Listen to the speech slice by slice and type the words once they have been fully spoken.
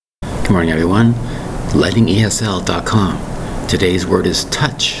Good morning, everyone. LightningESL.com. Today's word is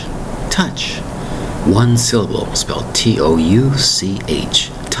touch. Touch. One syllable, spelled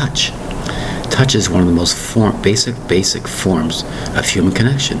T-O-U-C-H. Touch. Touch is one of the most basic forms of human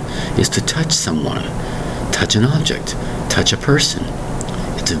connection, is to touch someone, touch an object, touch a person.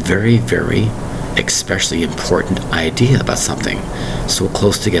 It's a very, very especially important idea about something. So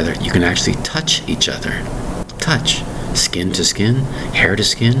close together, you can actually touch each other. Touch. Skin to skin, hair to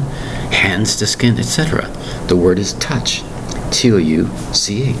skin, hands to skin, etc. The word is touch.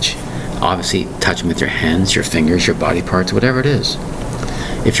 T-O-U-C-H. Obviously, touching with your hands, your fingers, your body parts, whatever it is.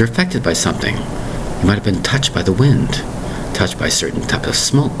 If you're affected by something, you might have been touched by the wind, touched by a certain type of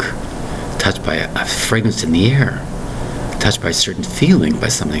smoke, touched by a fragrance in the air, touched by a certain feeling by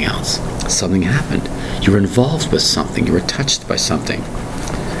something else. Something happened. You were involved with something. You were touched by something.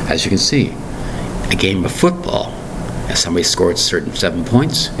 As you can see, a game of football, if somebody scored 7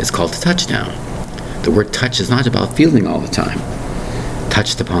 points, it's called a touchdown. The word touch is not about feeling all the time.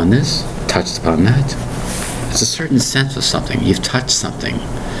 Touched upon this, touched upon that. It's a certain sense of something. You've touched something.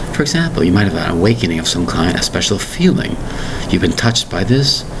 For example, you might have an awakening of some kind, a special feeling. You've been touched by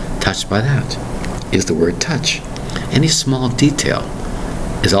this, touched by that, is the word touch. Any small detail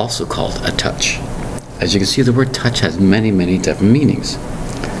is also called a touch. As you can see, the word touch has many, many different meanings.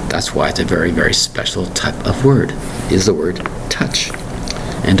 That's why it's a very, very special type of word, is the word touch.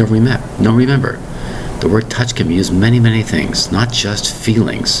 And don't remember, the word touch can be used many, many things, not just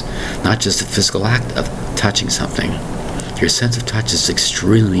feelings, not just the physical act of touching something. Your sense of touch is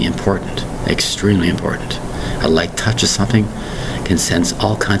extremely important, extremely important. A light touch of something can send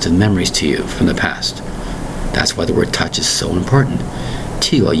all kinds of memories to you from the past. That's why the word touch is so important.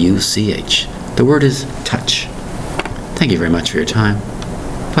 T-O-U-C-H. The word is touch. Thank you very much for your time.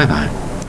 Bye-bye.